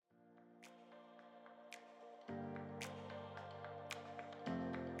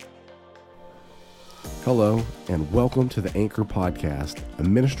Hello, and welcome to the Anchor Podcast, a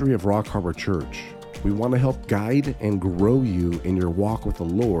ministry of Rock Harbor Church. We want to help guide and grow you in your walk with the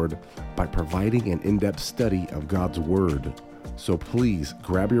Lord by providing an in-depth study of God's Word. So please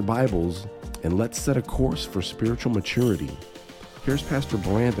grab your Bibles and let's set a course for spiritual maturity. Here's Pastor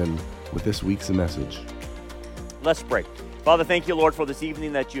Brandon with this week's message. Let's pray. Father, thank you, Lord, for this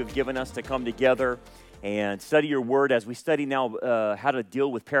evening that you have given us to come together and study your word as we study now how to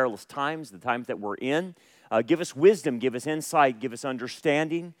deal with perilous times, the times that we're in. Give us wisdom, give us insight, give us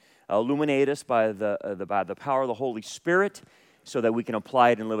understanding. Illuminate us by the power of the Holy Spirit so that we can apply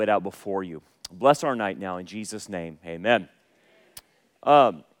it and live it out before you. Bless our night now in Jesus' name. Amen.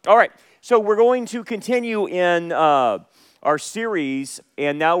 All right, so we're going to continue in our series,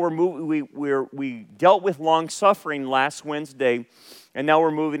 and now we dealt with long suffering last Wednesday, and now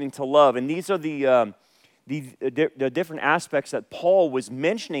we're moving into love. And these are the different aspects that Paul was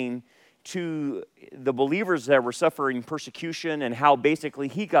mentioning to the believers that were suffering persecution, and how basically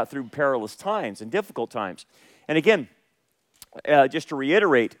he got through perilous times and difficult times. And again, just to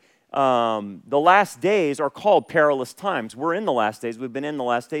reiterate, the last days are called perilous times. We're in the last days. We've been in the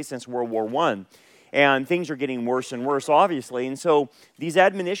last days since World War I. And things are getting worse and worse, obviously. And so these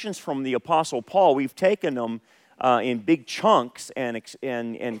admonitions from the Apostle Paul, we've taken them in big chunks and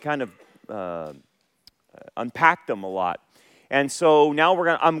kind of unpacked them a lot. And so now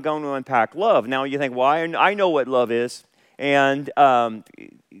I'm going to unpack love. Now you think, well, I know what love is. And a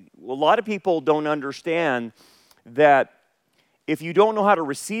lot of people don't understand that if you don't know how to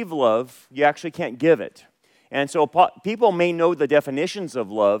receive love, you actually can't give it. And so people may know the definitions of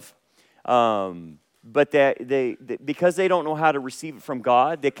love, but because they don't know how to receive it from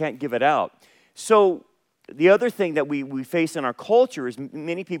God, they can't give it out. So the other thing that we face in our culture is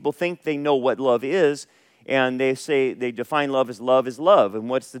many people think they know what love is, and they define love as love is love. And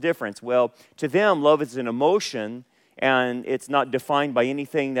what's the difference? Well, to them, love is an emotion, and it's not defined by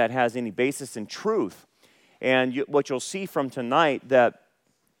anything that has any basis in truth. And what you'll see from tonight, that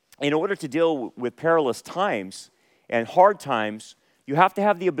in order to deal with perilous times and hard times, you have to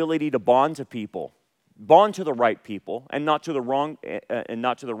have the ability to bond to people, bond to the right people, and not to the wrong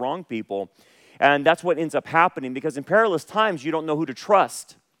people. And that's what ends up happening, because in perilous times, you don't know who to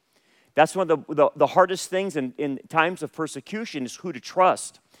trust. That's one of the hardest things in times of persecution, is who to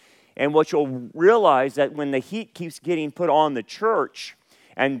trust. And what you'll realize, that when the heat keeps getting put on the church,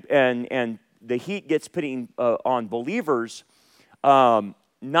 and the heat gets put on believers,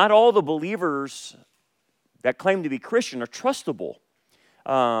 not all the believers that claim to be Christian are trustable,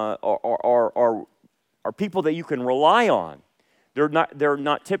 are people that you can rely on. They're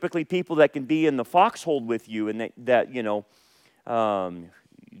not typically people that can be in the foxhole with you, and that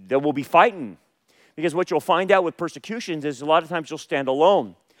will be fighting. Because what you'll find out with persecutions is a lot of times you'll stand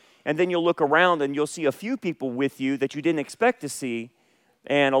alone. And then you'll look around and you'll see a few people with you that you didn't expect to see,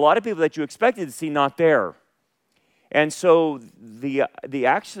 and a lot of people that you expected to see not there. And so the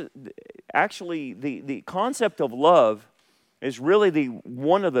concept of love is really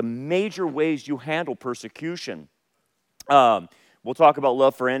one of the major ways you handle persecution. We'll talk about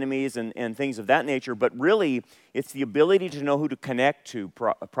love for enemies and things of that nature, but really it's the ability to know who to connect to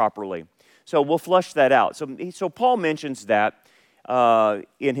properly. So we'll flush that out. So Paul mentions that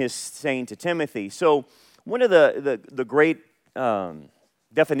in his saying to Timothy. So one of the great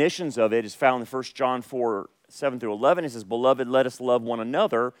definitions of it is found in 1 John 4, 7 through 11. It says, "Beloved, let us love one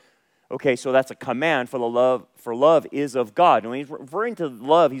another." Okay, so that's a command, for love is of God. And when he's referring to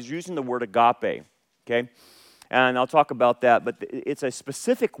love, he's using the word agape, okay? And I'll talk about that, but it's a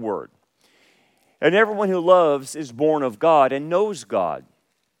specific word. And everyone who loves is born of God and knows God.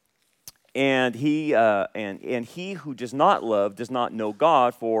 And he who does not love does not know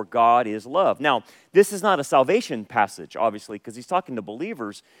God, for God is love. Now, this is not a salvation passage, obviously, because he's talking to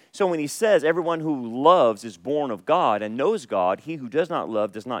believers. So when he says everyone who loves is born of God and knows God, he who does not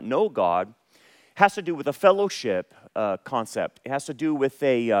love does not know God, has to do with a fellowship concept. It has to do with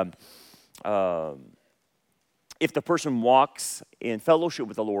if the person walks in fellowship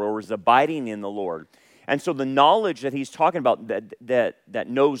with the Lord or is abiding in the Lord. And so the knowledge that he's talking about that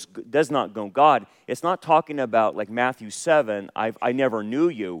does not know God, it's not talking about like Matthew 7, I never knew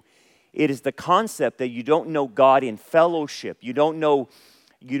you. It is the concept that you don't know God in fellowship. You don't know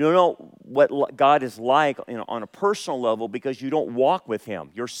what God is like on a personal level, because you don't walk with him.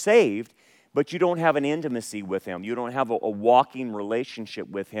 You're saved, but you don't have an intimacy with him. You don't have a walking relationship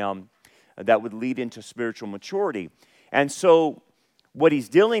with him that would lead into spiritual maturity. And so what he's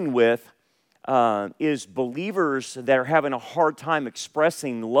dealing with is believers that are having a hard time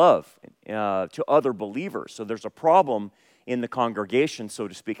expressing love to other believers. So there's a problem in the congregation, so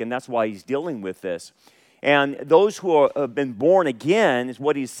to speak, and that's why he's dealing with this. And those who have been born again, is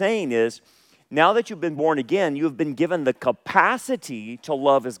what he's saying is, now that you've been born again, you have been given the capacity to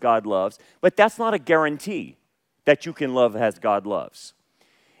love as God loves, but that's not a guarantee that you can love as God loves.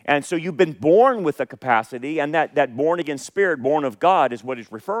 And so you've been born with the capacity, and that born-again spirit, born of God, is what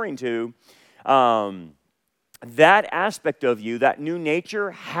he's referring to. That aspect of you, that new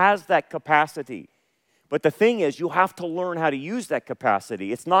nature, has that capacity. But the thing is, you have to learn how to use that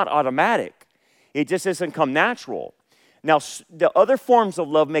capacity. It's not automatic. It just doesn't come natural. Now, the other forms of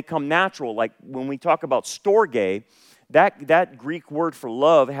love may come natural, like when we talk about storge, that Greek word for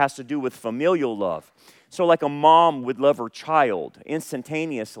love has to do with familial love. So like a mom would love her child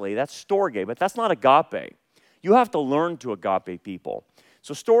instantaneously, that's storge, but that's not agape. You have to learn to agape people.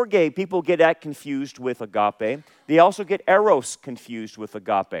 So storge, people get that confused with agape. They also get eros confused with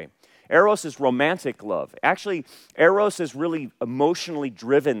agape. Eros is romantic love. Actually, eros is really emotionally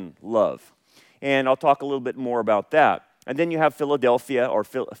driven love. And I'll talk a little bit more about that. And then you have Philadelphia or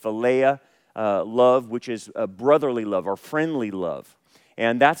philia love, which is brotherly love or friendly love.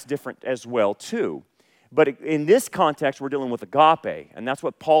 And that's different as well, too. But in this context, we're dealing with agape. And that's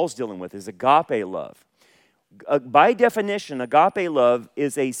what Paul's dealing with, is agape love. By definition, agape love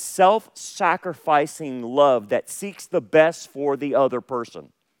is a self-sacrificing love that seeks the best for the other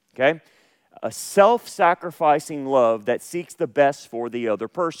person. Okay? A self-sacrificing love that seeks the best for the other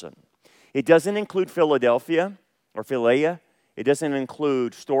person. It doesn't include Philadelphia or philia. It doesn't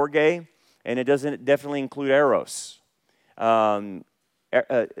include storge, and it doesn't definitely include eros. Agape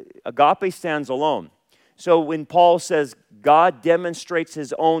stands alone. So when Paul says God demonstrates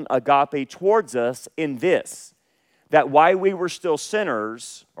his own agape towards us in this, that while we were still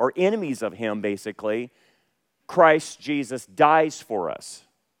sinners, or enemies of him basically, Christ Jesus dies for us,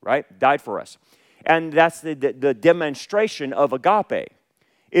 right? Died for us. And that's the demonstration of agape.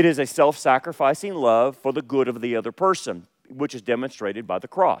 It is a self-sacrificing love for the good of the other person, which is demonstrated by the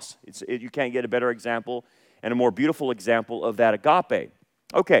cross. You can't get a better example and a more beautiful example of that agape.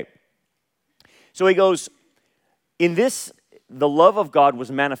 Okay. So he goes, in this, the love of God was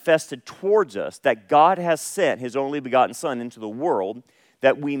manifested towards us, that God has sent his only begotten Son into the world,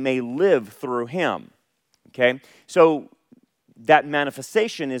 that we may live through him. Okay? So that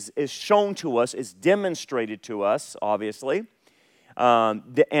manifestation is shown to us, is demonstrated to us, obviously. And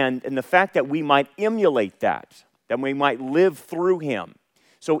the fact that we might emulate that we might live through him.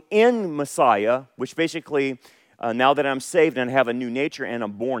 So in Messiah, which basically, now that I'm saved and have a new nature and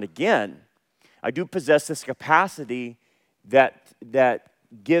I'm born again, I do possess this capacity that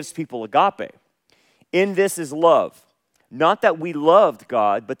gives people agape. In this is love. Not that we loved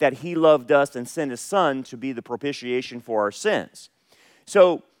God, but that he loved us and sent his Son to be the propitiation for our sins.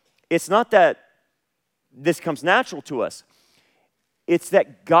 So it's not that this comes natural to us. It's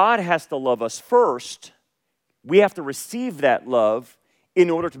that God has to love us first. We have to receive that love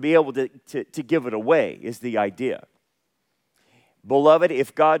in order to be able to give it away, is the idea. Beloved,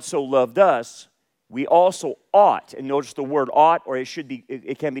 if God so loved us, we also ought, and notice the word ought, or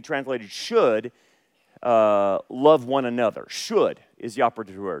it can be translated should, love one another. Should is the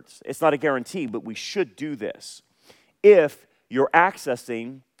operative word. It's not a guarantee, but we should do this. If you're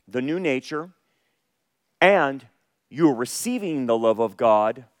accessing the new nature and you're receiving the love of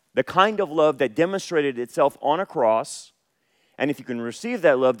God, the kind of love that demonstrated itself on a cross, and if you can receive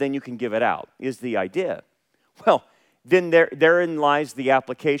that love, then you can give it out, is the idea. Well, then therein lies the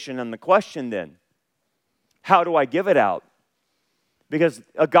application and the question then. How do I give it out? Because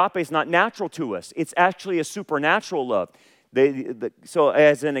agape is not natural to us. It's actually a supernatural love. So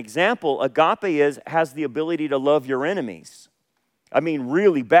as an example, agape has the ability to love your enemies. I mean,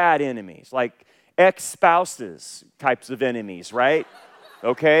 really bad enemies, like ex-spouses types of enemies, right?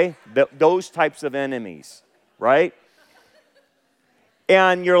 Okay? Those types of enemies, right?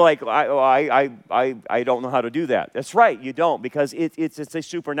 And you're like, I don't know how to do that. That's right, you don't, because it's a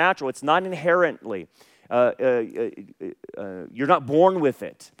supernatural. It's not inherently. You're not born with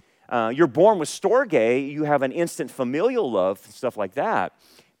it. You're born with storge. You have an instant familial love, stuff like that.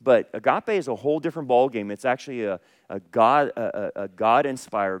 But agape is a whole different ballgame. It's actually a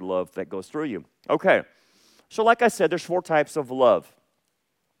God-inspired love that goes through you. Okay, so like I said, there's 4 types of love.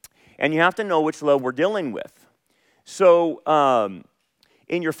 And you have to know which love we're dealing with. So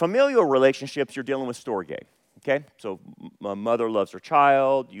in your familial relationships, you're dealing with storge. Okay, so a mother loves her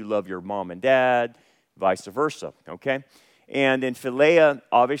child. You love your mom and dad. Vice versa, okay? And then philia,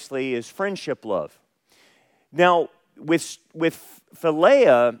 obviously, is friendship love. Now, with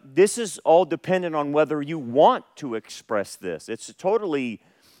philia, this is all dependent on whether you want to express this. It's totally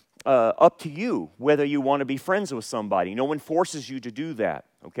up to you whether you want to be friends with somebody. No one forces you to do that,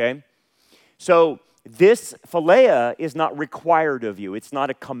 okay? So this philia is not required of you. It's not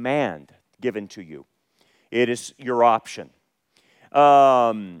a command given to you. It is your option.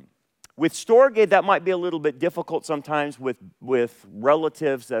 With storge, that might be a little bit difficult sometimes with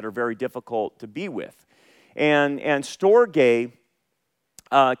relatives that are very difficult to be with. And storge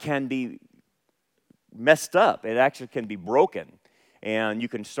can be messed up. It actually can be broken. And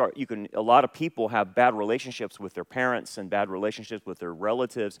a lot of people have bad relationships with their parents and bad relationships with their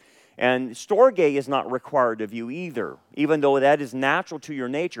relatives. And storge is not required of you either. Even though that is natural to your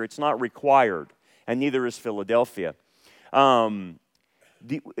nature, it's not required. And neither is Philadelphia.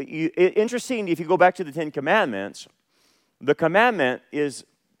 Interesting, if you go back to the Ten Commandments, the commandment is,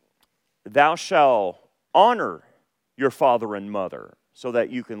 thou shalt honor your father and mother so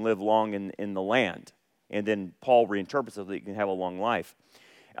that you can live long in the land. And then Paul reinterprets it so that you can have a long life.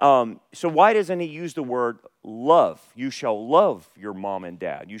 So why doesn't he use the word love? You shall love your mom and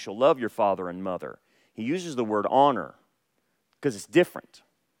dad. You shall love your father and mother. He uses the word honor because it's different.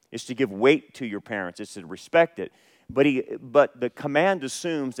 It's to give weight to your parents. It's to respect it. But the command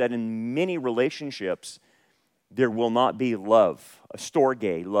assumes that in many relationships, there will not be love, a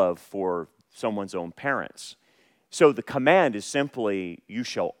storge love for someone's own parents. So the command is simply, you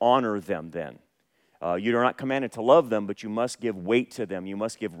shall honor them then. You're not commanded to love them, but you must give weight to them. You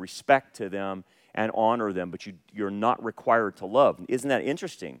must give respect to them and honor them, but you're not required to love. Isn't that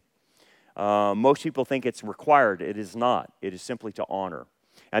interesting? Most people think it's required. It is not. It is simply to honor.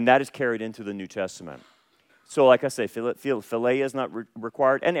 And that is carried into the New Testament. So like I say, philia is not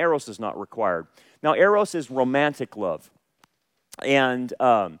required, and eros is not required. Now, eros is romantic love. And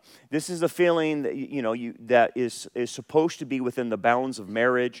this is a feeling that, that is supposed to be within the bounds of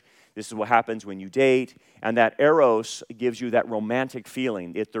marriage. This is what happens when you date. And that eros gives you that romantic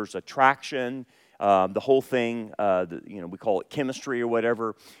feeling. If there's attraction, the whole thing, we call it chemistry or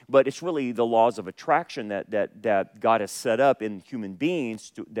whatever. But it's really the laws of attraction that God has set up in human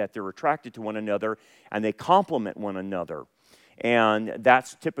beings, that they're attracted to one another and they complement one another. And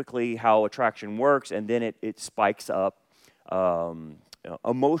that's typically how attraction works. And then it spikes up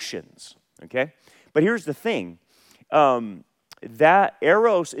emotions, okay? But here's the thing. That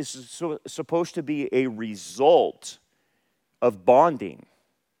eros is supposed to be a result of bonding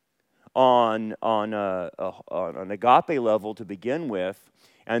on an agape level to begin with,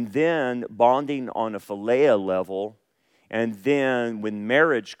 and then bonding on a philia level, and then when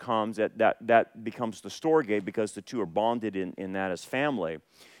marriage comes, that becomes the storge because the two are bonded in that as family.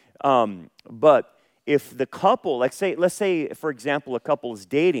 But if the couple, let's say, for example, a couple is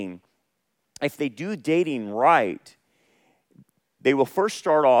dating, if they do dating right, they will first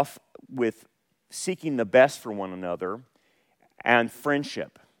start off with seeking the best for one another and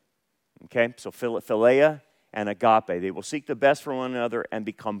friendship. Okay, so philia and agape. They will seek the best for one another and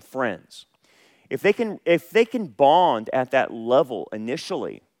become friends. If they can bond at that level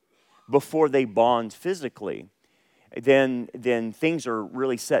initially, before they bond physically, then things are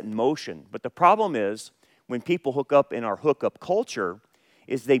really set in motion. But the problem is, when people hook up in our hookup culture,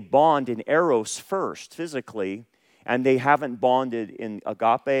 is they bond in eros first, physically, and they haven't bonded in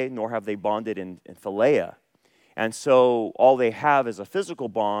agape, nor have they bonded in philia. And so all they have is a physical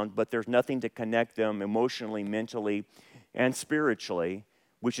bond, but there's nothing to connect them emotionally, mentally, and spiritually,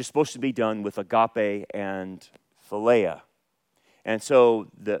 which is supposed to be done with agape and philia. And so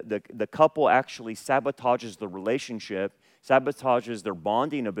the couple actually sabotages the relationship, sabotages their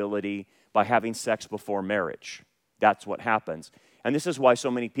bonding ability by having sex before marriage. That's what happens. And this is why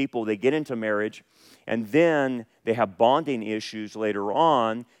so many people, they get into marriage and then they have bonding issues later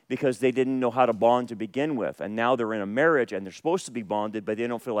on because they didn't know how to bond to begin with. And now they're in a marriage and they're supposed to be bonded, but they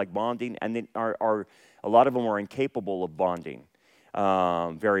don't feel like bonding, and they are a lot of them are incapable of bonding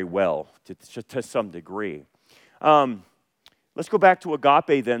very well to some degree. Let's go back to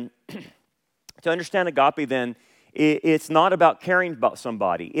agape then. To understand agape then, it's not about caring about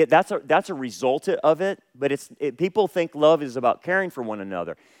somebody. That's a result of it, but people think love is about caring for one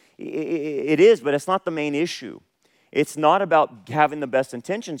another. It is, but it's not the main issue. It's not about having the best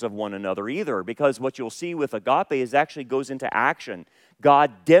intentions of one another either, because what you'll see with agape is actually goes into action.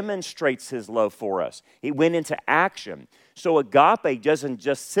 God demonstrates his love for us. He went into action. So agape doesn't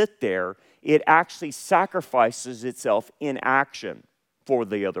just sit there. It actually sacrifices itself in action for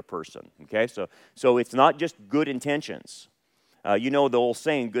the other person, okay? So it's not just good intentions. You know the old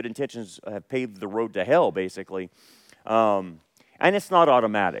saying, good intentions have paved the road to hell, basically. And it's not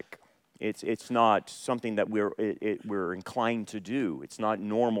automatic. It's not something that we're inclined to do. It's not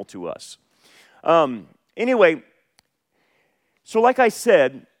normal to us. Anyway, So like I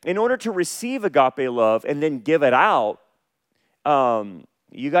said, in order to receive agape love and then give it out,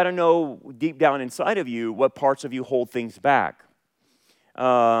 you got to know deep down inside of you what parts of you hold things back.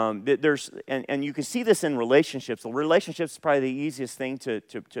 And you can see this in relationships. The relationships is probably the easiest thing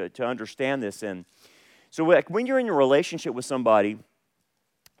to understand this in. So like when you're in a relationship with somebody,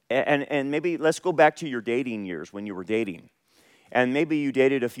 and maybe let's go back to your dating years when you were dating. And maybe you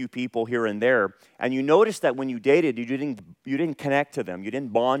dated a few people here and there, and you noticed that when you dated, you didn't connect to them, you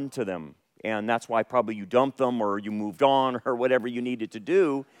didn't bond to them, and that's why probably you dumped them or you moved on or whatever you needed to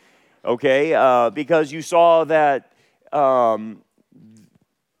do, okay? Because you saw that you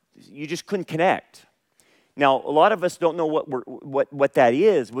just couldn't connect. Now, a lot of us don't know what that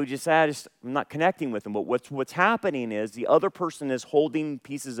is. We just say, I'm not connecting with them. But what's happening is the other person is holding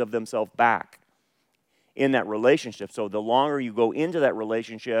pieces of themselves back in that relationship. So the longer you go into that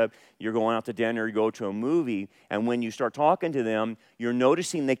relationship, you're going out to dinner, you go to a movie, and when you start talking to them, you're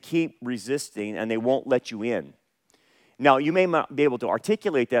noticing they keep resisting and they won't let you in. Now, you may not be able to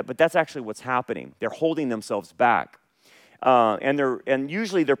articulate that, but that's actually what's happening. They're holding themselves back. And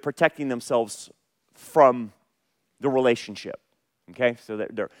usually they're protecting themselves from the relationship. Okay? So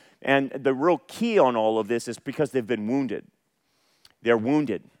and the real key on all of this is because they've been wounded. They're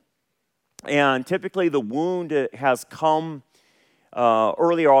wounded. And typically the wound has come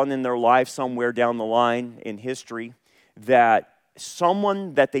earlier on in their life, somewhere down the line in history, that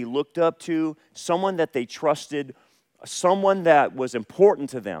someone that they looked up to, someone that they trusted, someone that was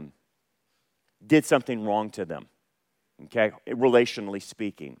important to them, did something wrong to them, okay, relationally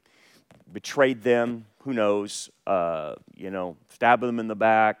speaking. Betrayed them, who knows, stabbed them in the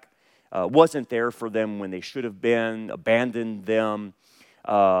back, wasn't there for them when they should have been, abandoned them,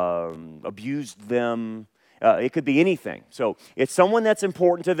 abused them. It could be anything. So it's someone that's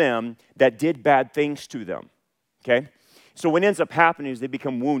important to them that did bad things to them, okay? So what ends up happening is they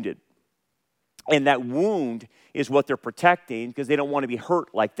become wounded. And that wound is what they're protecting because they don't want to be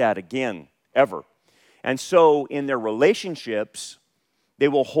hurt like that again, ever. And so in their relationships, they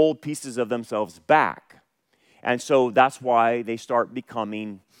will hold pieces of themselves back. And so that's why they start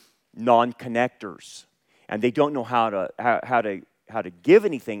becoming non-connectors. And they don't know how to give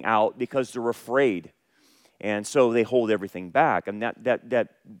anything out because they're afraid. And so they hold everything back. And that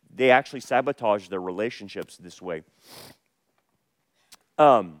they actually sabotage their relationships this way.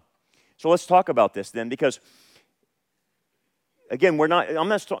 So let's talk about this then, because again, I'm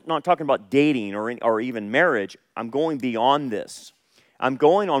not talking about dating or even marriage. I'm going beyond this. I'm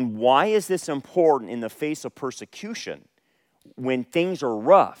going on why is this important in the face of persecution when things are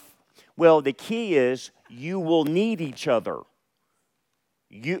rough? Well, the key is you will need each other.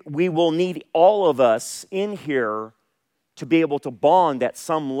 We will need all of us in here to be able to bond at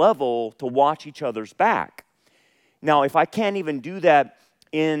some level to watch each other's back. Now, if I can't even do that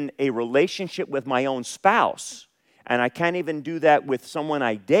in a relationship with my own spouse, and I can't even do that with someone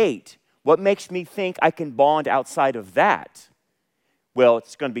I date, what makes me think I can bond outside of that? Well,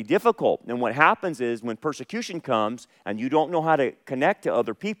 it's going to be difficult. And what happens is when persecution comes and you don't know how to connect to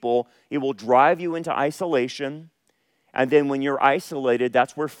other people, it will drive you into isolation. And then when you're isolated,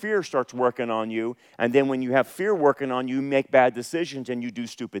 that's where fear starts working on you. And then when you have fear working on you, you make bad decisions and you do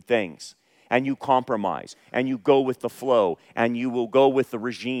stupid things. And you compromise. And you go with the flow. And you will go with the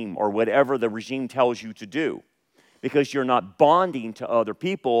regime or whatever the regime tells you to do. Because you're not bonding to other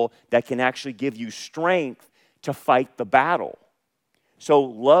people that can actually give you strength to fight the battle. So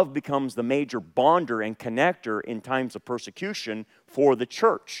love becomes the major bonder and connector in times of persecution for the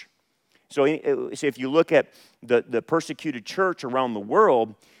church. So if you look at the persecuted church around the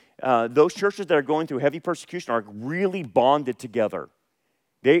world, those churches that are going through heavy persecution are really bonded together.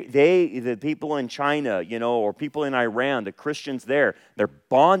 The people in China, or people in Iran, the Christians there, they're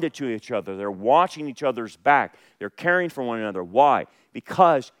bonded to each other. They're watching each other's back. They're caring for one another. Why?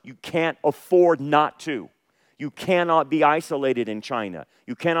 Because you can't afford not to. You cannot be isolated in China.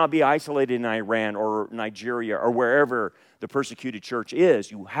 You cannot be isolated in Iran or Nigeria or wherever the persecuted church is.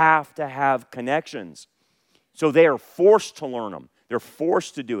 You have to have connections. So they are forced to learn them. They're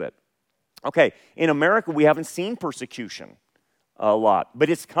forced to do it. Okay, in America, we haven't seen persecution a lot, but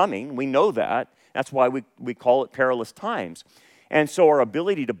it's coming. We know that. That's why we call it perilous times. And so our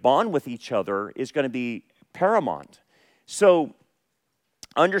ability to bond with each other is going to be paramount. So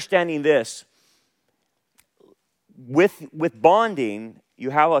understanding this, with bonding,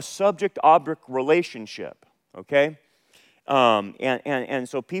 you have a subject-object relationship, okay? And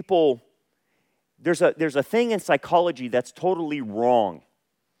so people, there's a thing in psychology that's totally wrong.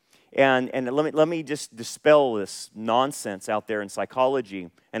 And let me just dispel this nonsense out there in psychology,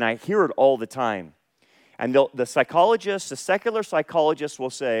 and I hear it all the time. And the psychologists, the secular psychologists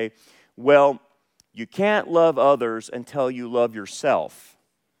will say, well, you can't love others until you love yourself.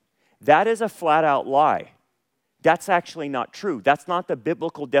 That is a flat-out lie. That's actually not true. That's not the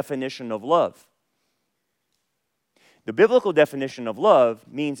biblical definition of love. The biblical definition of love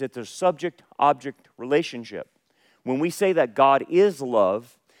means it's a subject-object relationship. When we say that God is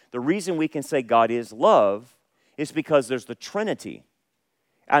love, the reason we can say God is love is because there's the Trinity.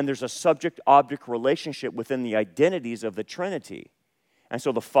 And there's a subject-object relationship within the identities of the Trinity. And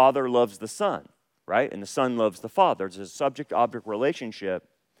so the Father loves the Son, right? And the Son loves the Father. There's a subject-object relationship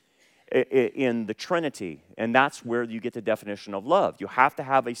in the Trinity. And that's where you get the definition of love. You have to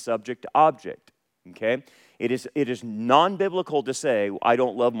have a subject-object, okay? It is non-biblical to say, I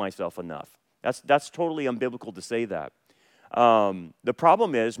don't love myself enough. That's totally unbiblical to say that. The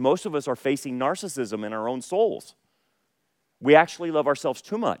problem is most of us are facing narcissism in our own souls. We actually love ourselves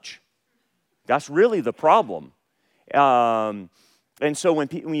too much. That's really the problem. And so when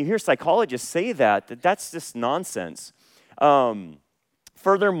you hear psychologists say that's just nonsense.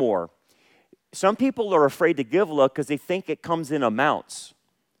 Furthermore, some people are afraid to give love because they think it comes in amounts.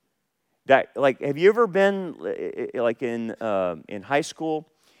 Have you ever been like in high school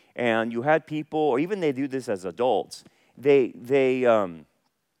and you had people, or even they do this as adults, they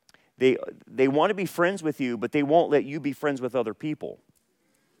want to be friends with you, but they won't let you be friends with other people.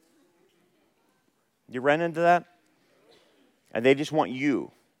 You ran into that? And they just want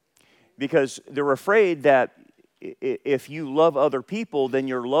you. Because they're afraid that if you love other people, then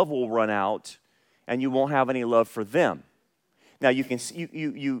your love will run out and you won't have any love for them. Now, you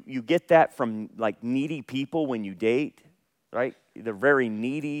get that from like needy people when you date, right? They're very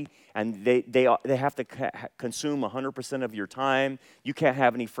needy, and they have to consume 100% of your time. You can't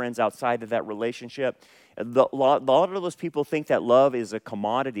have any friends outside of that relationship. A lot of those people think that love is a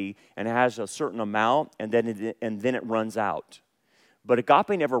commodity and has a certain amount, and then it runs out. But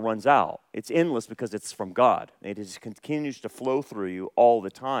agape never runs out. It's endless because it's from God. It just continues to flow through you all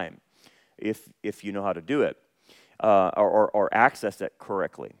the time if you know how to do it or access it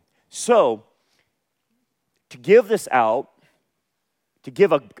correctly. So, to give this out, to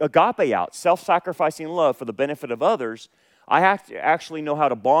give agape out, self-sacrificing love for the benefit of others, I have to actually know how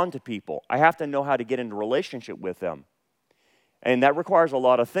to bond to people. I have to know how to get into relationship with them. And that requires a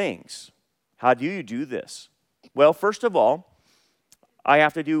lot of things. How do you do this? Well, first of all, I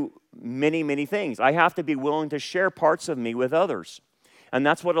have to do many, many things. I have to be willing to share parts of me with others. And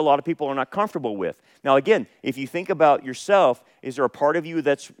that's what a lot of people are not comfortable with. Now, again, if you think about yourself, is there a part of you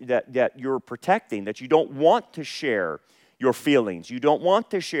that you're protecting, that you don't want to share your feelings? You don't want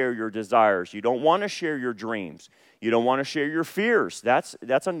to share your desires. You don't want to share your dreams. You don't want to share your fears. That's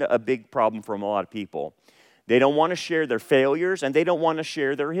a big problem for a lot of people. They don't want to share their failures, and they don't want to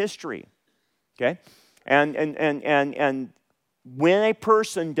share their history. Okay? And when a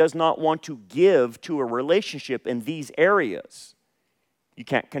person does not want to give to a relationship in these areas, you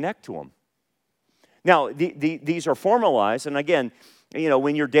can't connect to them. Now, these are formalized, and again,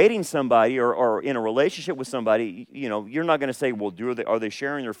 when you're dating somebody or in a relationship with somebody, you're not going to say, well, are they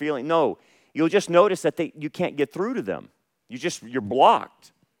sharing their feeling? No, you'll just notice that you can't get through to them. You're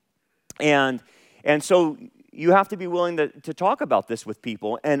blocked. And so you have to be willing to talk about this with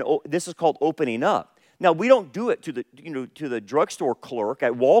people, and this is called opening up. Now, we don't do it to the drugstore clerk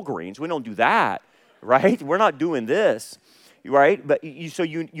at Walgreens. We don't do that, right? We're not doing this, right? But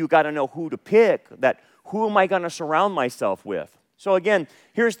you got to know who to pick. Who am I going to surround myself with? So again,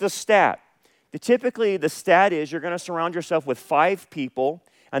 here's the stat. Typically, the stat is you're going to surround yourself with 5 people,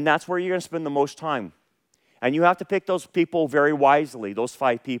 and that's where you're going to spend the most time. And you have to pick those people very wisely, those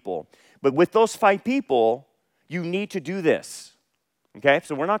 5 people. But with those 5 people, you need to do this. Okay?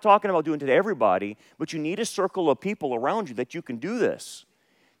 So we're not talking about doing it to everybody, but you need a circle of people around you that you can do this,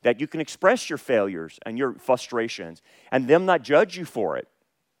 that you can express your failures and your frustrations, and them not judge you for it.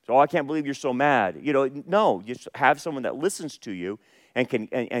 So, I can't believe you're so mad. No, just have someone that listens to you and can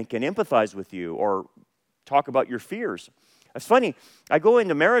empathize with you or talk about your fears. It's funny, I go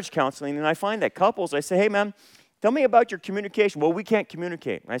into marriage counseling and I find that couples, I say, hey, man, tell me about your communication. Well, we can't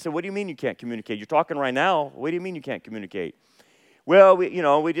communicate. And I said, what do you mean you can't communicate? You're talking right now. What do you mean you can't communicate? Well, we're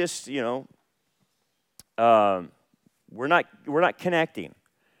not connecting.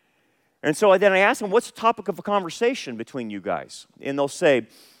 And so then I ask them, what's the topic of a conversation between you guys? And they'll say,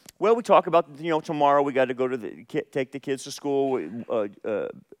 well, we talk about, tomorrow we got to go to take the kids to school.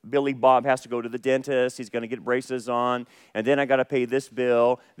 Billy Bob has to go to the dentist. He's going to get braces on. And then I got to pay this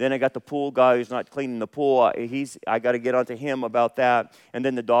bill. Then I got the pool guy who's not cleaning the pool. I got to get onto him about that. And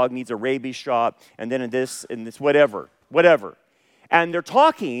then the dog needs a rabies shot. And then this, whatever. And they're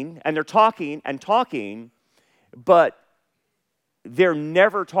talking, and they're talking, and talking, but they're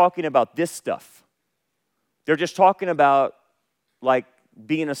never talking about this stuff. They're just talking about, like,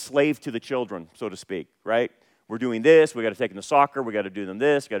 being a slave to the children, so to speak, right? We're doing this, we got to take them to soccer, we got to do them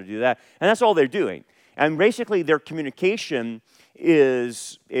this, got to do that. And that's all they're doing. And basically their communication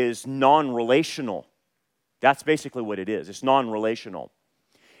is non-relational. That's basically what it is. It's non-relational.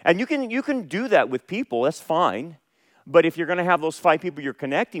 And you can do that with people, that's fine. But if you're going to have those 5 people you're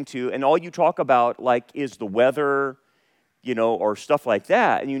connecting to, and all you talk about, like, is the weather, or stuff like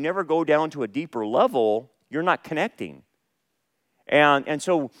that, and you never go down to a deeper level, you're not connecting. And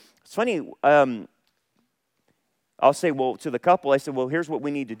so it's funny, I'll say, well, to the couple, I said, well, here's what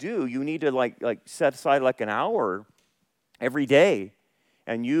we need to do. You need to like set aside like an hour every day,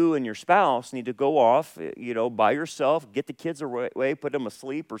 and you and your spouse need to go off, by yourself, get the kids away, put them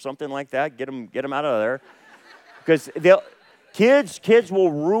asleep or something like that, get them out of there. Because kids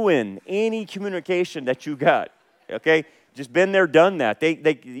will ruin any communication that you got, okay? Just been there, done that.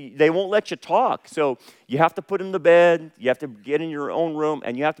 They won't let you talk. So you have to put them to bed, you have to get in your own room,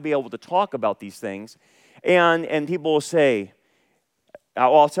 and you have to be able to talk about these things. And people will say,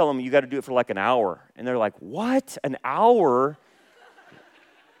 I'll tell them, you got to do it for like an hour. And they're like, what? An hour?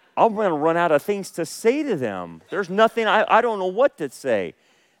 I'm going to run out of things to say to them. There's nothing, I don't know what to say.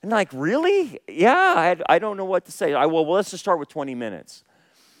 And like, really? Yeah, I don't know what to say. Well, let's just start with 20 minutes.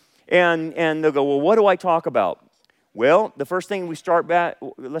 And they'll go, well, what do I talk about? Well, the first thing let's start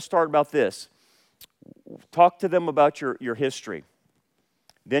about this. Talk to them about your history.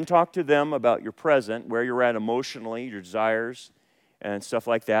 Then talk to them about your present, where you're at emotionally, your desires, and stuff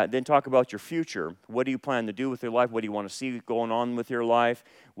like that. Then talk about your future. What do you plan to do with your life? What do you want to see going on with your life?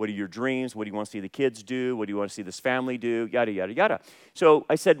 What are your dreams? What do you want to see the kids do? What do you want to see this family do? Yada, yada, yada. So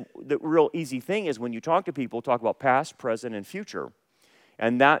I said the real easy thing is when you talk to people, talk about past, present, and future.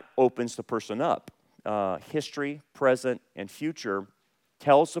 And that opens the person up. History, present, and future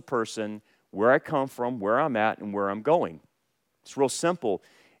tells the person where I come from, where I'm at, and where I'm going. It's real simple.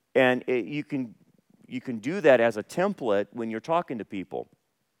 And you can do that as a template when you're talking to people.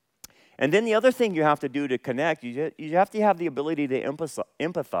 And then the other thing you have to do to connect, you have to have the ability to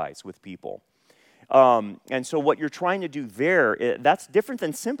empathize with people. And so what you're trying to do there, that's different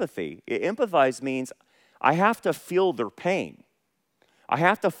than sympathy. Empathize means I have to feel their pain. I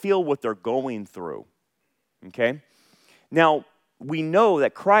have to feel what they're going through. Okay? Now, we know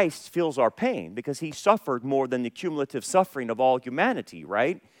that Christ feels our pain because he suffered more than the cumulative suffering of all humanity,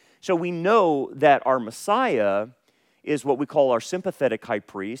 right? So we know that our Messiah is what we call our sympathetic high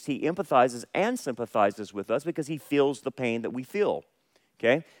priest. He empathizes and sympathizes with us because he feels the pain that we feel.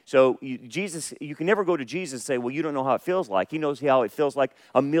 Okay? So you can never go to Jesus and say, well, you don't know how it feels like. He knows how it feels like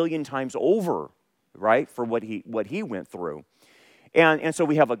 1,000,000 times over, right, for what he went through. And so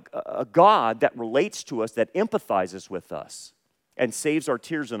we have a God that relates to us, that empathizes with us and saves our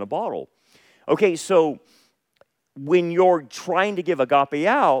tears in a bottle. Okay, so when you're trying to give agape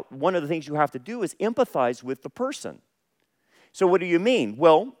out, one of the things you have to do is empathize with the person. So what do you mean?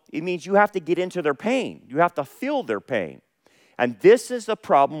 Well, it means you have to get into their pain. You have to feel their pain. And this is the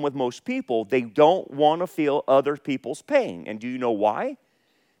problem with most people. They don't want to feel other people's pain. And do you know why?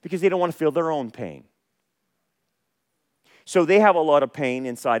 Because they don't want to feel their own pain. So they have a lot of pain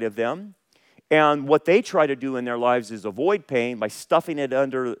inside of them. And what they try to do in their lives is avoid pain by stuffing it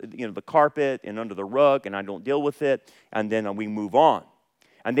under the carpet and under the rug, and I don't deal with it, and then we move on.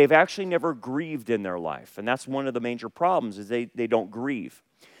 And they've actually never grieved in their life. And that's one of the major problems is they don't grieve.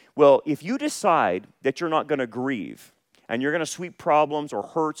 Well, if you decide that you're not going to grieve and you're going to sweep problems or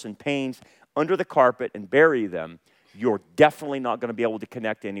hurts and pains under the carpet and bury them, you're definitely not going to be able to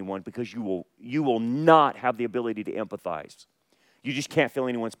connect to anyone because you will not have the ability to empathize. You just can't feel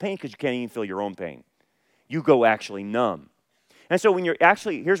anyone's pain because you can't even feel your own pain. You go actually numb. And so when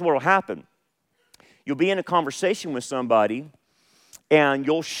here's what will happen. You'll be in a conversation with somebody and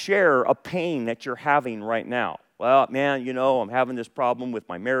you'll share a pain that you're having right now. Well, man, I'm having this problem with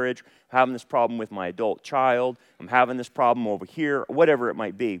my marriage, I'm having this problem with my adult child, I'm having this problem over here, whatever it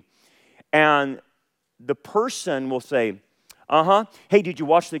might be. And the person will say, hey, did you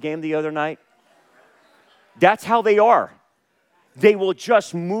watch the game the other night? That's how they are. They will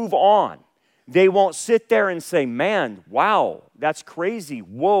just move on. They won't sit there and say, man, wow, that's crazy.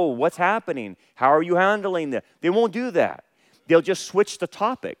 Whoa, what's happening? How are you handling that? They won't do that. They'll just switch the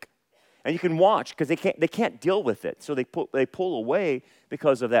topic. And you can watch because they can't deal with it. So they pull away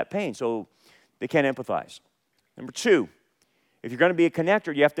because of that pain. So they can't empathize. Number 2, if you're going to be a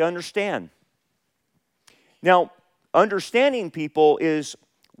connector, you have to understand. Now, understanding people is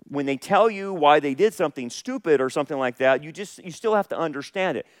when they tell you why they did something stupid or something like that, you still have to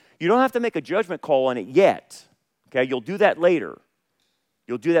understand it. You don't have to make a judgment call on it yet. Okay, you'll do that later.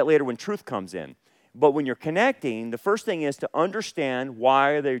 You'll do that later when truth comes in. But when you're connecting, the first thing is to understand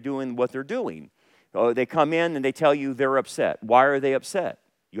why they're doing what they're doing. They come in and they tell you they're upset. Why are they upset?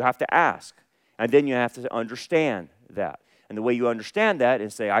 You have to ask. And then you have to understand that. And the way you understand that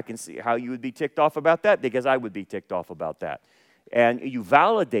is say, I can see how you would be ticked off about that because I would be ticked off about that. And you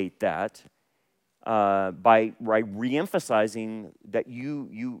validate that by re-emphasizing that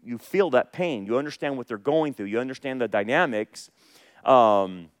you feel that pain. You understand what they're going through. You understand the dynamics.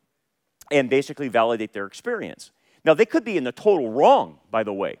 And basically validate their experience. Now, they could be in the total wrong, by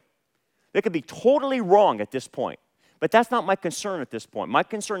the way. They could be totally wrong at this point. But that's not my concern at this point. My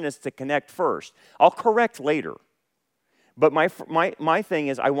concern is to connect first. I'll correct later. But my thing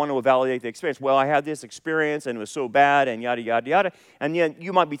is I want to validate the experience. Well, I had this experience, and it was so bad, and yada, yada, yada. And yet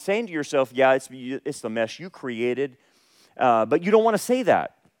you might be saying to yourself, yeah, it's the mess you created. But you don't want to say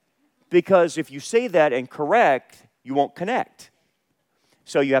that. Because if you say that and correct, you won't connect.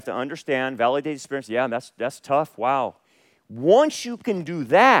 So you have to understand, validate the experience. Yeah, that's tough. Wow. Once you can do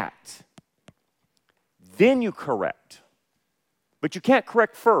that, then you correct. But you can't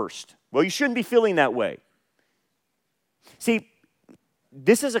correct first. Well, you shouldn't be feeling that way. See,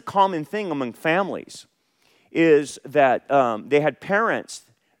 this is a common thing among families, is that they had parents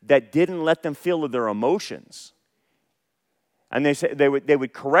that didn't let them feel their emotions. And they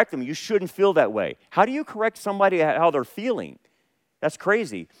would correct them. You shouldn't feel that way. How do you correct somebody how they're feeling? That's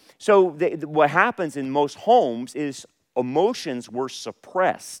crazy. So what happens in most homes is emotions were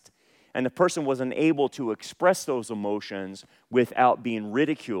suppressed, and the person wasn't able to express those emotions without being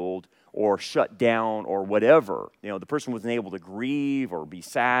ridiculed or shut down or whatever. The person wasn't able to grieve or be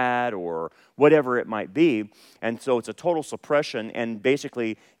sad or whatever it might be, and so it's a total suppression. And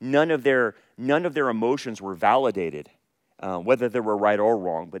basically, none of their emotions were validated, whether they were right or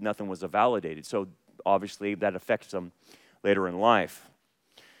wrong. But nothing was validated. So obviously, that affects them later in life.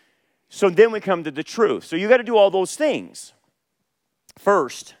 So then we come to the truth. So you got to do all those things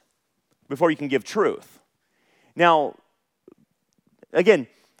first before you can give truth. Now, again,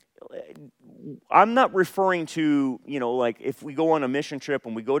 I'm not referring to, like if we go on a mission trip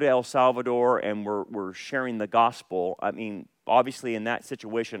and we go to El Salvador and we're sharing the gospel. I mean, obviously in that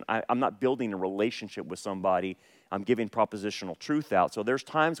situation, I'm not building a relationship with somebody. I'm giving propositional truth out. So there's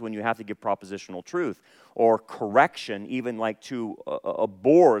times when you have to give propositional truth or correction, even like to a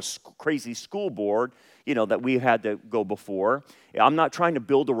board, crazy school board, that we had to go before. I'm not trying to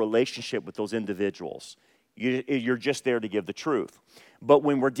build a relationship with those individuals. You're just there to give the truth. But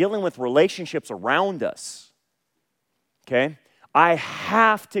when we're dealing with relationships around us, okay, I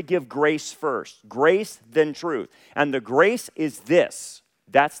have to give grace first. Grace, then truth. And the grace is this.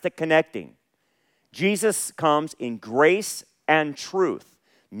 That's the connecting. Jesus comes in grace and truth.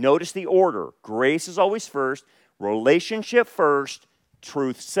 Notice the order. Grace is always first, relationship first,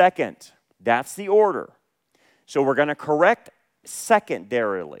 truth second. That's the order. So we're going to correct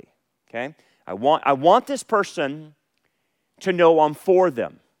secondarily, okay? I want this person to know I'm for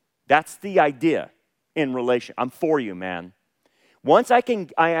them. That's the idea in relation. I'm for you, man. Once I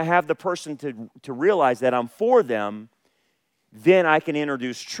have the person to realize that I'm for them, then I can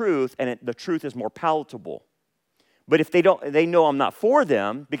introduce truth, and the truth is more palatable. But if they know I'm not for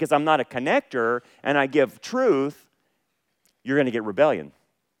them because I'm not a connector, and I give truth, you're going to get rebellion.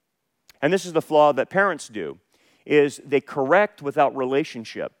 And this is the flaw that parents do, is they correct without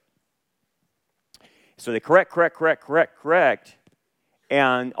relationship. So they correct,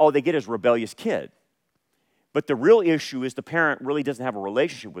 and all they get is a rebellious kid. But the real issue is the parent really doesn't have a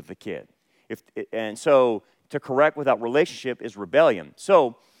relationship with the kid. And so to correct without relationship is rebellion.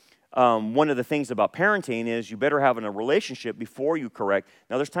 So one of the things about parenting is you better have a relationship before you correct.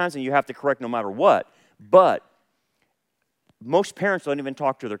 Now, there's times when you have to correct no matter what, but most parents don't even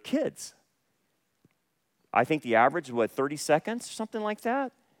talk to their kids. I think the average is, 30 seconds, something like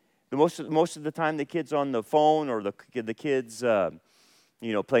that? Most of the time the kid's on the phone or the kid's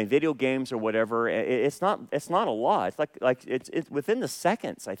playing video games or whatever. It's not a lot. It's it's within the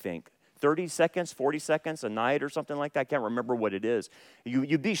seconds, I think. 30 seconds, 40 seconds a night or something like that. I can't remember what it is.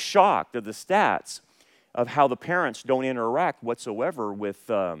 You'd be shocked at the stats of how the parents don't interact whatsoever with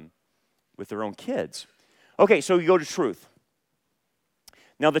their own kids. Okay, so you go to truth.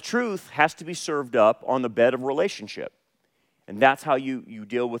 Now, the truth has to be served up on the bed of relationship. And that's how you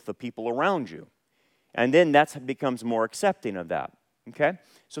deal with the people around you. And then that becomes more accepting of that. Okay?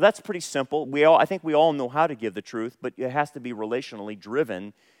 So that's pretty simple. I think we all know how to give the truth, but it has to be relationally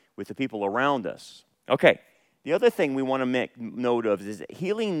driven with the people around us. Okay, The other thing we want to make note of is that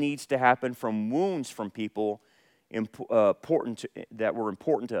healing needs to happen from wounds from people that were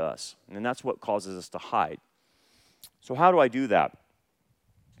important to us. And that's what causes us to hide. So how do I do that?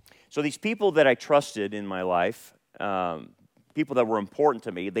 So these people that I trusted in my life, people that were important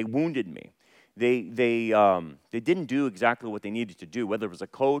to me, they wounded me. They didn't do exactly what they needed to do, whether it was a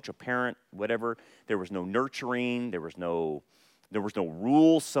coach, a parent, whatever. There was no nurturing. There was no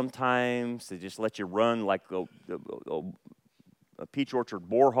rules sometimes. They just let you run like a peach orchard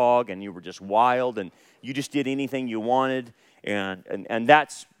boar hog, and you were just wild, and you just did anything you wanted. And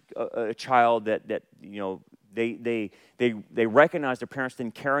that's a child that they recognized their parents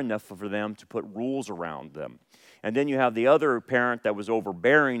didn't care enough for them to put rules around them. And then you have the other parent that was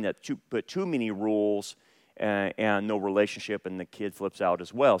overbearing, that put too many rules and no relationship, and the kid flips out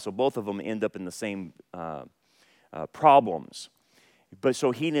as well. So both of them end up in the same problems. But so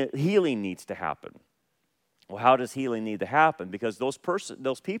healing needs to happen. Well, how does healing need to happen? Because those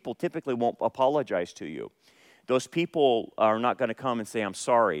people typically won't apologize to you. Those people are not going to come and say, I'm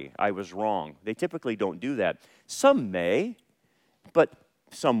sorry, I was wrong. They typically don't do that. Some may, but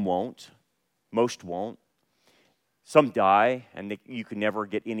some won't. Most won't. Some die, and you can never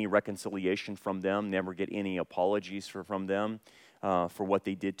get any reconciliation from them, never get any apologies from them for what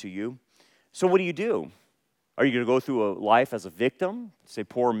they did to you. So what do? Are you going to go through a life as a victim? Say,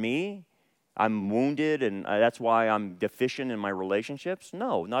 poor me, I'm wounded, and that's why I'm deficient in my relationships?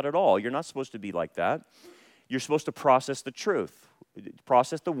 No, not at all. You're not supposed to be like that. You're supposed to process the truth,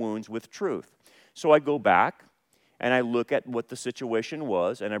 process the wounds with truth. So I go back, and I look at what the situation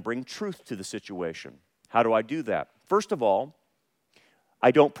was, and I bring truth to the situation. How do I do that? First of all,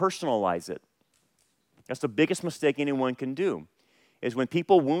 I don't personalize it. That's the biggest mistake anyone can do, is when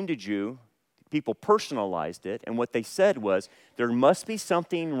people wounded you, people personalized it, and what they said was, there must be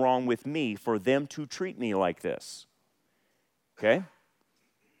something wrong with me for them to treat me like this. Okay?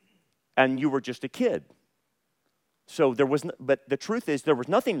 And you were just a kid. So but the truth is, there was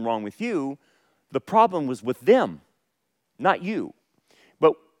nothing wrong with you. The problem was with them, not you.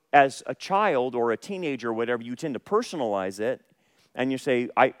 But as a child or a teenager or whatever, you tend to personalize it, and you say,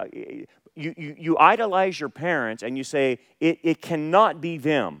 you idolize your parents, and you say, it cannot be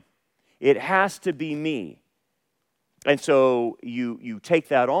them. It has to be me. And so you take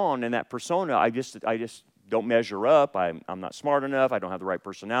that on, and that persona, I just don't measure up. I'm not smart enough. I don't have the right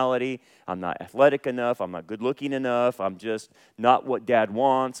personality. I'm not athletic enough. I'm not good looking enough. I'm just not what dad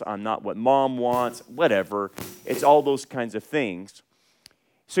wants. I'm not what mom wants, whatever. It's all those kinds of things.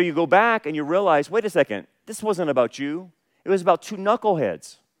 So you go back and you realize, wait a second, this wasn't about you. It was about two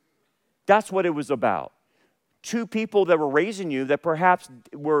knuckleheads. That's what it was about. Two people that were raising you that perhaps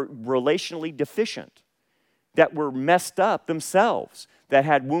were relationally deficient, that were messed up themselves, that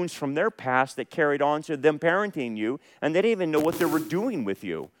had wounds from their past that carried on to them parenting you, and they didn't even know what they were doing with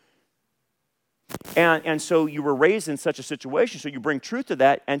you. And so you were raised in such a situation, so you bring truth to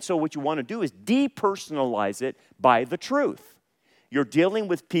that, and so what you want to do is depersonalize it by the truth. You're dealing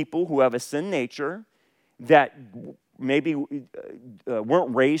with people who have a sin nature that maybe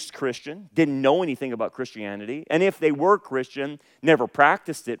weren't raised Christian, didn't know anything about Christianity, and if they were Christian, never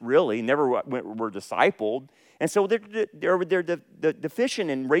practiced it really, never were discipled, and so they're deficient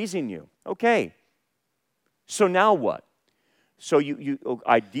in raising you. Okay, so now what? So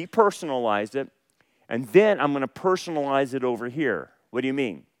I depersonalized it, and then I'm going to personalize it over here. What do you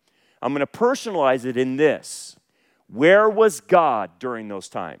mean? I'm going to personalize it in this. Where was God during those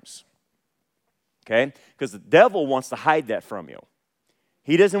times? Okay? Because the devil wants to hide that from you.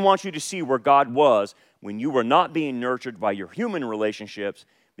 He doesn't want you to see where God was when you were not being nurtured by your human relationships,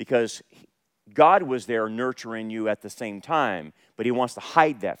 because God was there nurturing you at the same time, but he wants to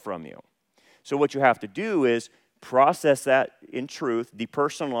hide that from you. So what you have to do is process that in truth,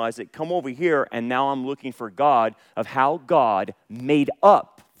 depersonalize it, come over here, and now I'm looking for God, of how God made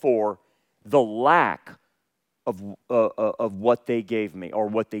up for the lack of what they gave me or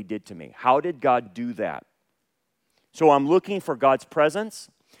what they did to me. How did God do that? So I'm looking for God's presence.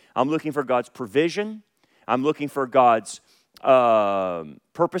 I'm looking for God's provision. I'm looking for God's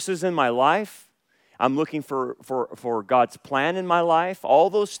purposes in my life. I'm looking for God's plan in my life. All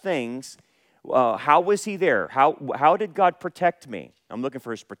those things. How was he there? How did God protect me? I'm looking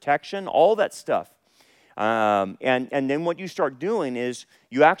for his protection, all that stuff. And then what you start doing is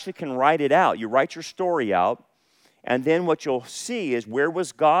you actually can write it out. You write your story out, and then what you'll see is, where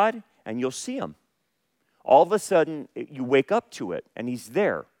was God? And you'll see him. All of a sudden, you wake up to it, and he's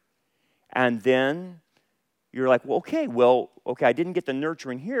there. And then you're like, okay, I didn't get the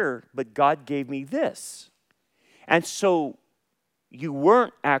nurturing here, but God gave me this. And so you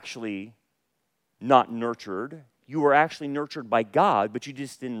weren't actually not nurtured. You were actually nurtured by God, but you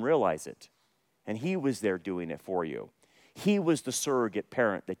just didn't realize it. And he was there doing it for you. He was the surrogate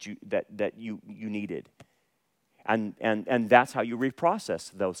parent that you needed. And that's how you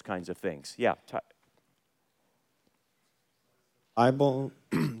reprocess those kinds of things. Yeah.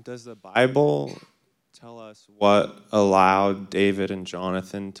 Does the Bible tell us what allowed David and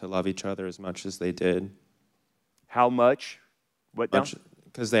Jonathan to love each other as much as they did? How much? What now?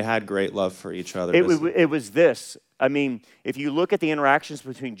 Because they had great love for each other. It was this. I mean, if you look at the interactions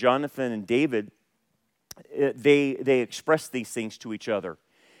between Jonathan and David, they express these things to each other.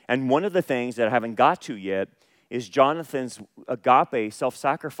 And one of the things that I haven't got to yet is Jonathan's agape,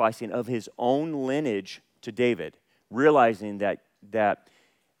 self-sacrificing of his own lineage to David, realizing that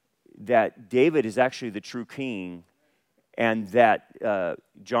David is actually the true king, and that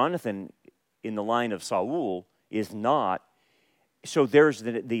Jonathan, in the line of Saul, is not. So there's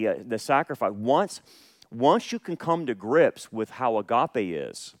the sacrifice. Once you can come to grips with how agape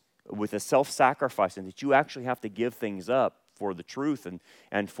is, with a self-sacrificing, that you actually have to give things up for the truth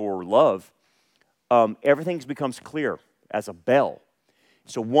and for love, everything becomes clear as a bell.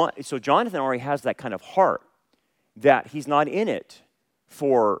 So Jonathan already has that kind of heart, that he's not in it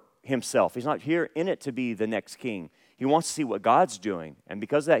for himself. He's not here in it to be the next king. He wants to see what God's doing. And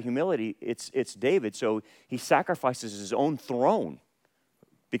because of that humility, it's David. So he sacrifices his own throne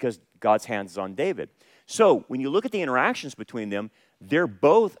because God's hands is on David. So when you look at the interactions between them, they're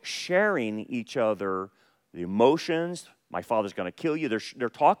both sharing each other the emotions. My father's going to kill you. They're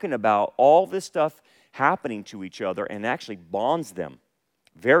talking about all this stuff happening to each other, and actually bonds them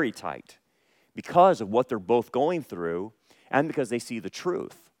very tight because of what they're both going through and because they see the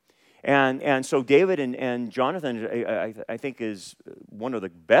truth. And so David and Jonathan, I think, is one of the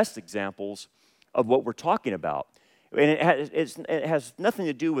best examples of what we're talking about. And it has nothing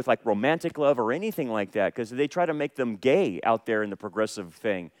to do with like romantic love or anything like that, because they try to make them gay out there in the progressive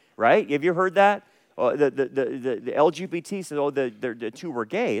thing, right? Have you heard that? The LGBT says, the two were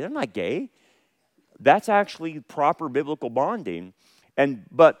gay. They're not gay. That's actually proper biblical bonding.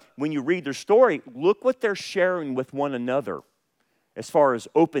 But when you read their story, look what they're sharing with one another as far as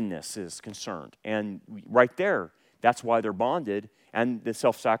openness is concerned. And right there, that's why they're bonded, and the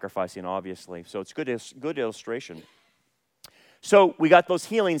self-sacrificing, obviously. So it's good illustration. So we got those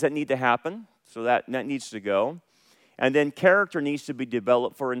healings that need to happen, so that needs to go. And then character needs to be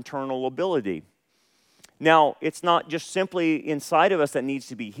developed for internal ability. Now, it's not just simply inside of us that needs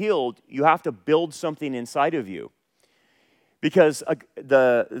to be healed. You have to build something inside of you. Because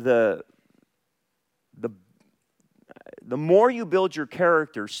the more you build your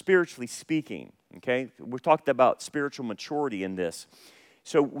character, spiritually speaking, okay? We talked about spiritual maturity in this.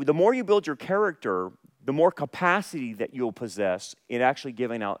 So the more you build your character, the more capacity that you'll possess in actually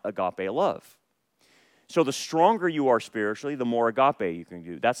giving out agape love. So the stronger you are spiritually, the more agape you can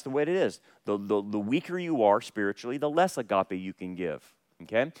do. That's the way it is. The weaker you are spiritually, the less agape you can give,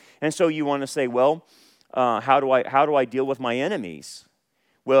 okay? And so you want to say, well, how do I deal with my enemies?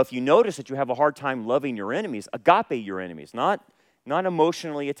 Well, if you notice that you have a hard time loving your enemies, agape your enemies, not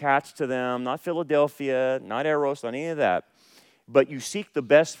emotionally attached to them, not Philadelphia, not Eros, not any of that, but you seek the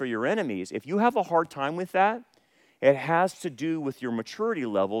best for your enemies. If you have a hard time with that, it has to do with your maturity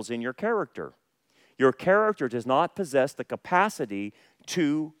levels in your character. Your character does not possess the capacity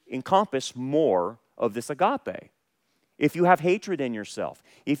to encompass more of this agape. If you have hatred in yourself,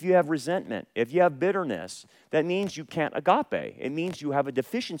 if you have resentment, if you have bitterness, that means you can't agape. It means you have a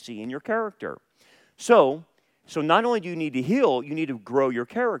deficiency in your character. So not only do you need to heal, you need to grow your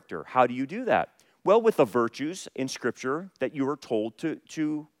character. How do you do that? Well, with the virtues in Scripture that you are told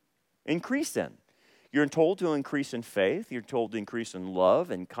to increase in. You're told to increase in faith. You're told to increase in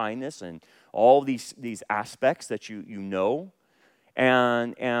love and kindness and all these aspects that you know.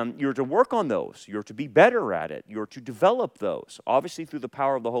 And you're to work on those. You're to be better at it. You're to develop those. Obviously, through the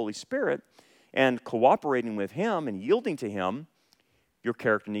power of the Holy Spirit and cooperating with Him and yielding to Him, your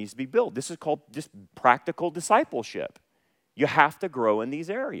character needs to be built. This is called just practical discipleship. You have to grow in these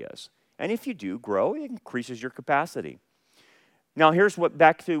areas. And if you do grow, it increases your capacity. Now, here's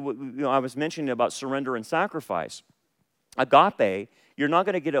back to what I was mentioning about surrender and sacrifice. Agape, you're not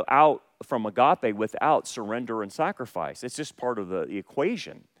going to get out from agape without surrender and sacrifice. It's just part of the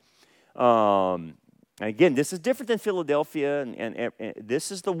equation. Again, this is different than Philadelphia, and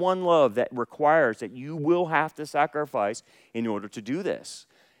this is the one love that requires that you will have to sacrifice in order to do this.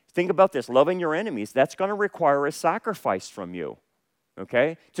 Think about this, loving your enemies, that's going to require a sacrifice from you,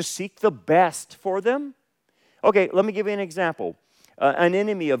 okay? To seek the best for them. Okay, let me give you an example. An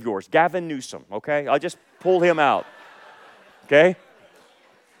enemy of yours, Gavin Newsom, okay? I'll just pull him out, okay?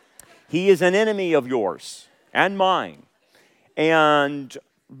 He is an enemy of yours and mine.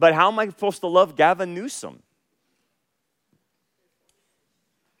 But how am I supposed to love Gavin Newsom?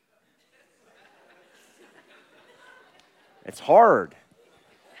 It's hard.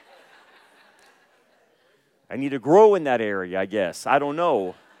 I need to grow in that area, I guess. I don't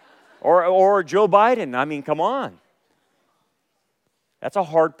know. Or Joe Biden. I mean, come on. That's a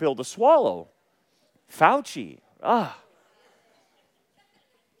hard pill to swallow. Fauci.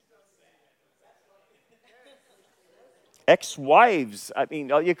 Ex-wives. I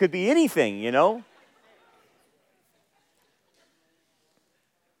mean, it could be anything, you know.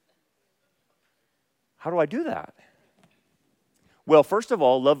 How do I do that? Well, first of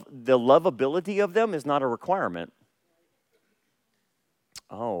all, the lovability of them is not a requirement.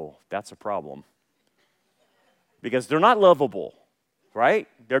 Oh, that's a problem. Because they're not lovable, right?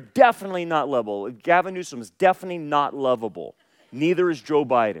 They're definitely not lovable. Gavin Newsom is definitely not lovable. Neither is Joe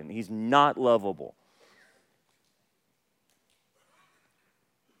Biden. He's not lovable.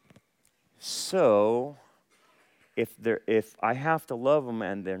 So, if I have to love them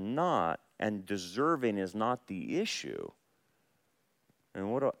and they're not, and deserving is not the issue,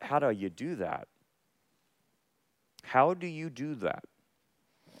 and how do you do that? How do you do that?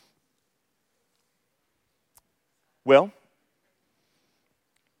 Well,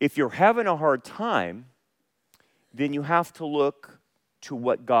 if you're having a hard time, then you have to look to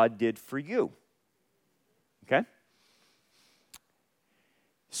what God did for you. Okay?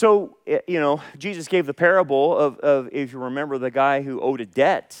 So, Jesus gave the parable of, if you remember, the guy who owed a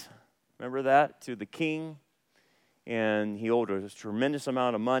debt. Remember that? To the king. And he owed a tremendous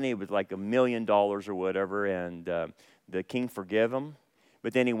amount of money. It was like $1 million or whatever. And the king forgave him.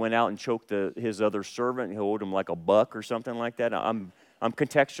 But then he went out and choked his other servant. He owed him like $1 or something like that. I'm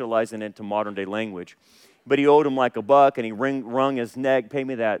contextualizing it into modern day language. But he owed him like $1, and he wrung his neck, pay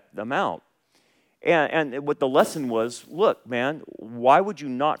me that amount. And what the lesson was, look, man, why would you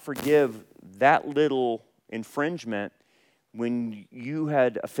not forgive that little infringement when you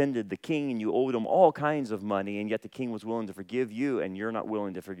had offended the king and you owed him all kinds of money, and yet the king was willing to forgive you and you're not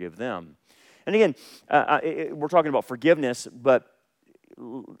willing to forgive them? And again, we're talking about forgiveness, but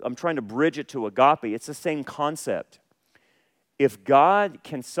I'm trying to bridge it to agape. It's the same concept. If God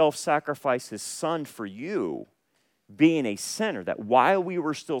can self-sacrifice his son for you, being a sinner, that while we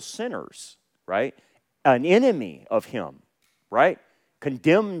were still sinners, right, an enemy of him, right,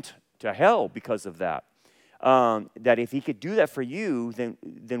 condemned to hell because of that, that if he could do that for you,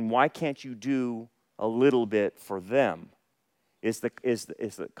 then why can't you do a little bit for them? Is the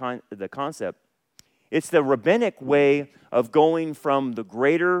concept. It's the rabbinic way of going from the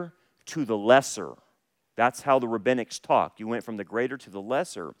greater to the lesser. That's how the rabbinics talked. You went from the greater to the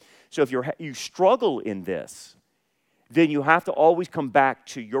lesser. So if you struggle in this, then you have to always come back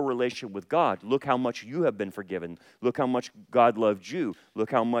to your relationship with God. Look how much you have been forgiven. Look how much God loved you.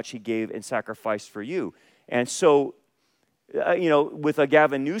 Look how much he gave and sacrificed for you. And so, with a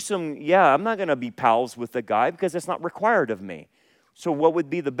Gavin Newsom, I'm not going to be pals with the guy because it's not required of me. So what would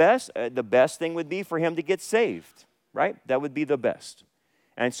be the best? The best thing would be for him to get saved, right? That would be the best.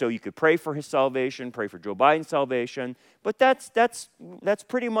 And so you could pray for his salvation, pray for Joe Biden's salvation, but that's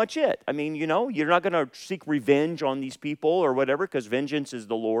pretty much it. I mean, you're not going to seek revenge on these people or whatever, because vengeance is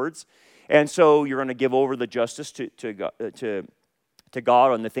the Lord's. And so you're going to give over the justice to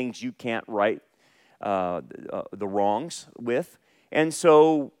God on the things you can't right the wrongs with. And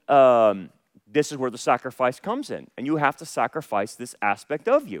so this is where the sacrifice comes in. And you have to sacrifice this aspect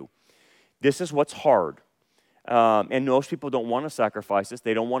of you. This is what's hard. And most people don't want to sacrifice this.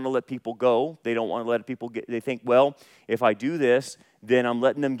 They don't want to let people go. They don't want to let people they think, well, if I do this, then I'm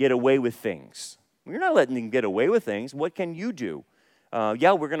letting them get away with things. You're not letting them get away with things. What can you do? We're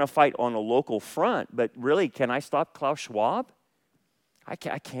going to fight on a local front, but really, can I stop Klaus Schwab? I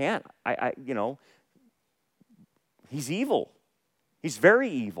can't. He's evil. He's very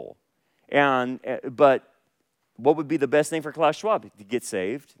evil. But what would be the best thing for Klaus Schwab? To get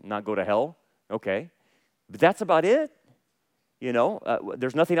saved, not go to hell. Okay. But that's about it.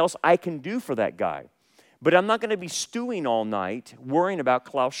 There's nothing else I can do for that guy. But I'm not going to be stewing all night worrying about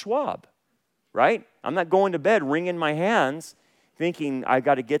Klaus Schwab, right? I'm not going to bed wringing my hands thinking, I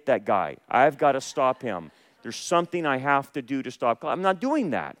got to get that guy. I've got to stop him. There's something I have to do to stop. I'm not doing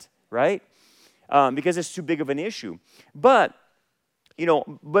that, right? Because it's too big of an issue. But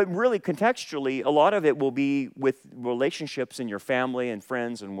really contextually, a lot of it will be with relationships in your family and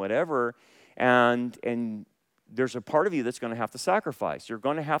friends and whatever. And there's a part of you that's going to have to sacrifice. You're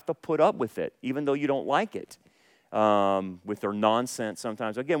going to have to put up with it, even though you don't like it, with their nonsense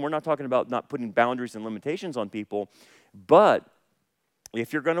sometimes. Again, we're not talking about not putting boundaries and limitations on people, but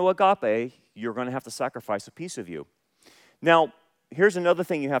If you're going to agape, you're going to have to sacrifice a piece of you. Now, here's another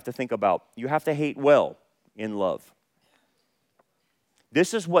thing you have to think about. You have to hate well in love.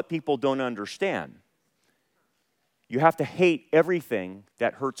 This is what people don't understand. You have to hate everything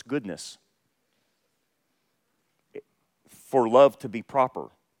that hurts goodness for love to be proper,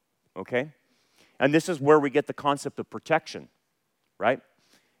 okay? And this is where we get the concept of protection, right?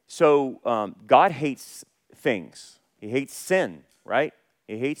 So God hates things. He hates sin, right?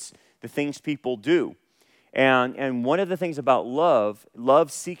 He hates the things people do. And one of the things about love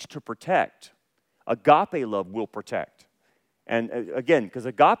seeks to protect. Agape love will protect. And again, because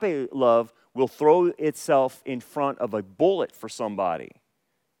agape love will throw itself in front of a bullet for somebody.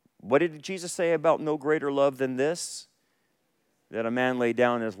 What did Jesus say about no greater love than this? That a man lay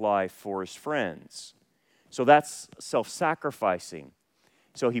down his life for his friends. So that's self-sacrificing.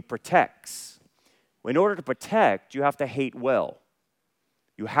 So he protects. In order to protect, you have to hate well.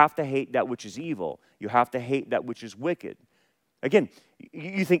 You have to hate that which is evil. You have to hate that which is wicked. Again,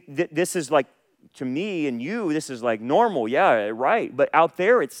 you think this is like, to me and you, this is like normal. Yeah, right. But out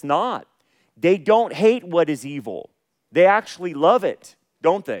there, it's not. They don't hate what is evil. They actually love it,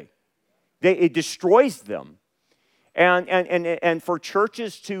 don't they? It destroys them. And for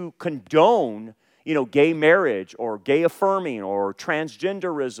churches to condone, gay marriage or gay affirming or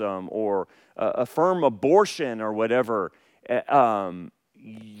transgenderism or affirm abortion or whatever,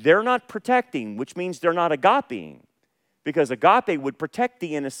 they're not protecting, which means they're not agapeing. Because agape would protect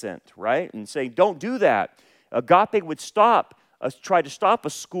the innocent, right? And say, don't do that. Agape would try to stop a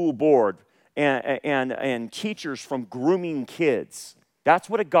school board and teachers from grooming kids.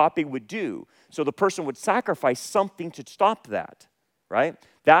 That's what agape would do. So the person would sacrifice something to stop that, right?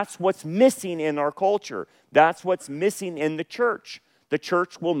 That's what's missing in our culture. That's what's missing in the church. The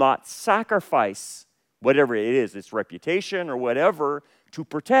church will not sacrifice whatever it is, its reputation or whatever, to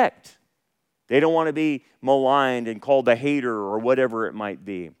protect. They don't want to be maligned and called a hater or whatever it might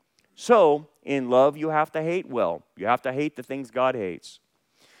be. So, in love, you have to hate well. You have to hate the things God hates.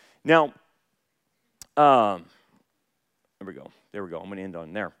 Now, there we go. I'm going to end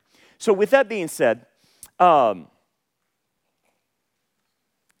on there. So, with that being said, you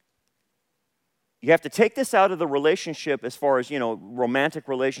have to take this out of the relationship as far as, romantic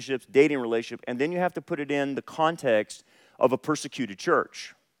relationships, dating relationship, and then you have to put it in the context of a persecuted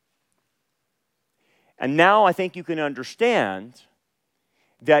church. And now I think you can understand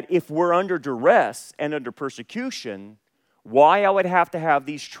that if we're under duress and under persecution, why I would have to have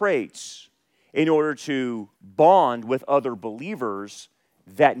these traits in order to bond with other believers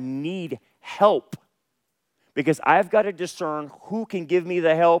that need help. Because I've got to discern who can give me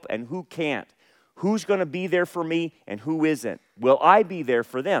the help and who can't. Who's going to be there for me and who isn't? Will I be there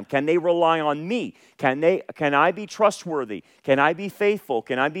for them? Can they rely on me? Can I be trustworthy? Can I be faithful?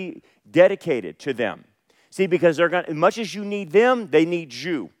 Can I be dedicated to them? See, because as much as you need them, they need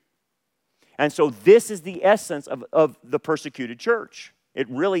you. And so this is the essence of the persecuted church. It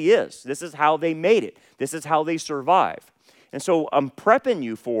really is. This is how they made it. This is how they survive. And so I'm prepping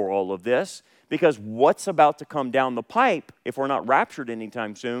you for all of this because what's about to come down the pipe, if we're not raptured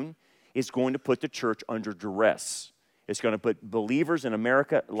anytime soon, is going to put the church under duress. It's going to put believers in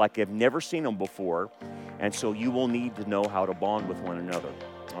America like they've never seen them before. And so you will need to know how to bond with one another.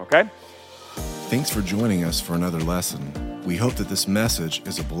 Okay? Thanks for joining us for another lesson. We hope that this message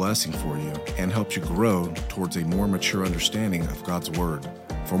is a blessing for you and helps you grow towards a more mature understanding of God's Word.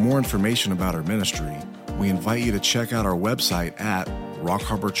 For more information about our ministry, we invite you to check out our website at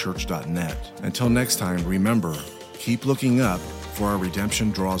rockharborchurch.net. Until next time, remember, keep looking up, for our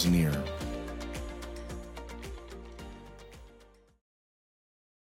redemption draws near.